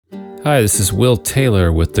Hi, this is Will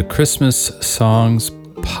Taylor with the Christmas Songs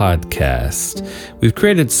Podcast. We've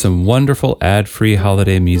created some wonderful ad-free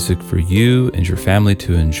holiday music for you and your family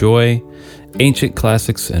to enjoy. Ancient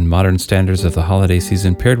classics and modern standards of the holiday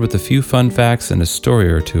season paired with a few fun facts and a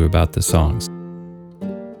story or two about the songs.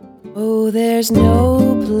 Oh, there's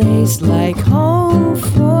no place like home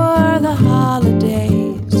for the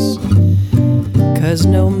holidays, 'cause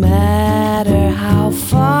no matter how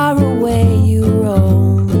far away you roam,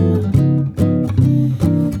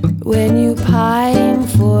 when you pine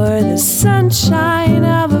for the sunshine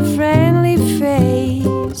of a friendly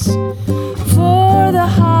face, for the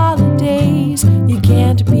holidays, you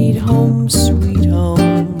can't beat home, sweet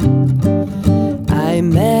home. I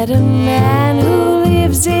met a man who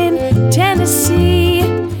lives in Tennessee.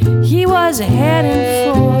 He was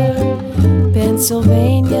heading for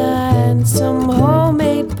Pennsylvania and some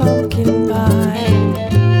homemade pumpkin pie.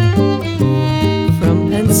 From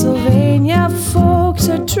Pennsylvania, folks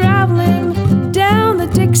are traveling down the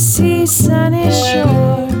Dixie sunny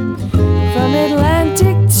shore. From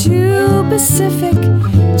Atlantic to Pacific,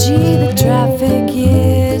 gee, the traffic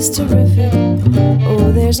is terrific.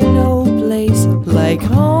 Oh, there's no place like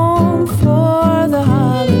home for the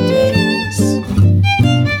holidays,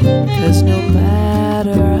 'cause no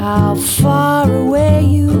matter how far away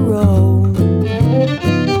you roam,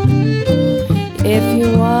 if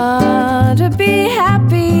you want to be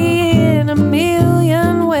happy in a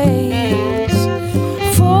million ways,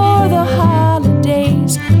 for the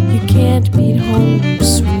holidays, you can't beat home,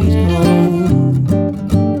 sweet home.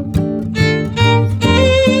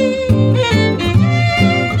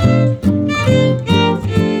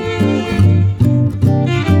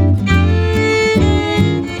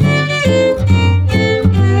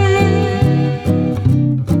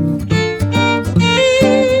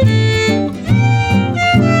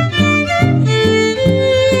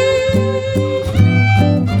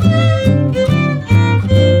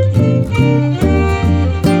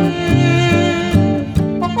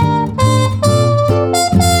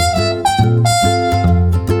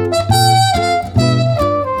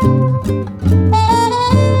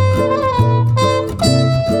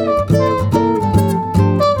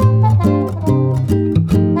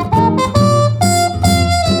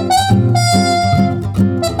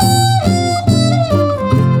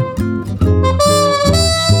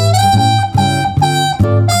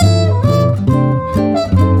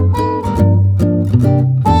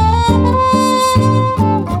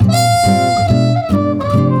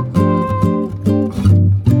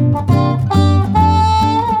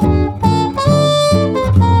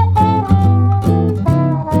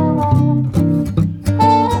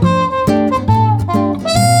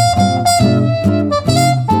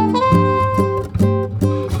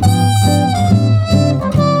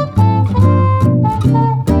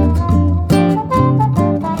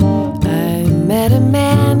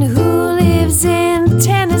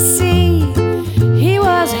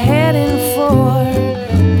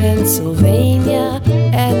 Pennsylvania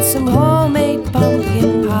and some homemade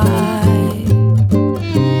pumpkin pie.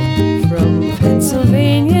 From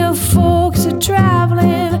Pennsylvania, folks are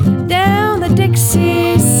traveling down the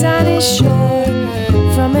Dixie sunny shore.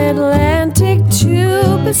 From Atlantic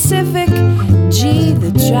to Pacific, gee,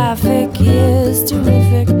 the traffic is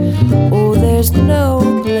terrific. Oh, there's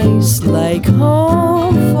no place like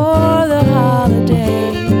home for the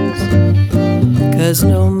holidays, 'cause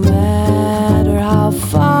no matter how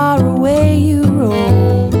far away you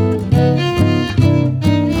roam,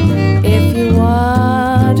 if you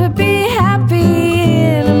want to be happy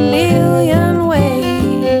in a million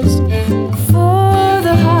ways, for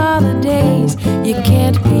the holidays, you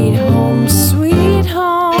can't beat home, sweet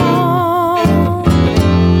home.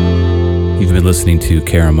 You've been listening to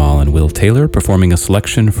Caramal and Will Taylor performing a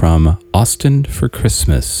selection from Austin for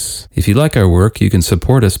Christmas. If you like our work, you can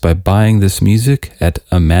support us by buying this music at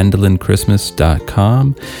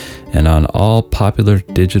amandolinchristmas.com and on all popular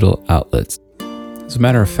digital outlets. As a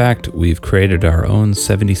matter of fact, we've created our own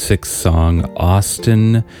 76-song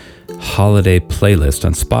Austin holiday playlist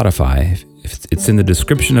on Spotify. It's in the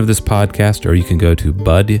description of this podcast, or you can go to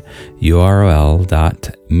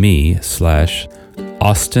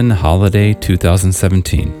budurl.me/Austin Holiday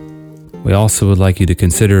 2017. We also would like you to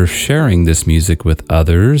consider sharing this music with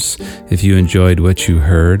others if you enjoyed what you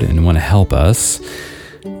heard and want to help us.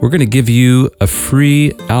 We're going to give you a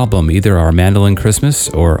free album, either our Mandolin Christmas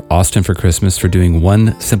or Austin for Christmas, for doing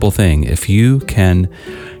one simple thing. If you can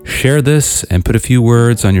share this and put a few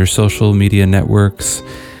words on your social media networks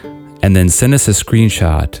and then send us a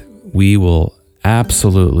screenshot, we will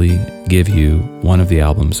absolutely give you one of the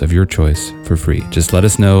albums of your choice for free. Just let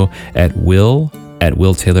us know at Will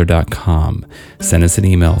will@willtaylor.com. Send us an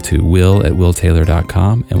email to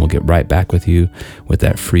will@willtaylor.com and we'll get right back with you with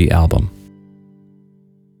that free album.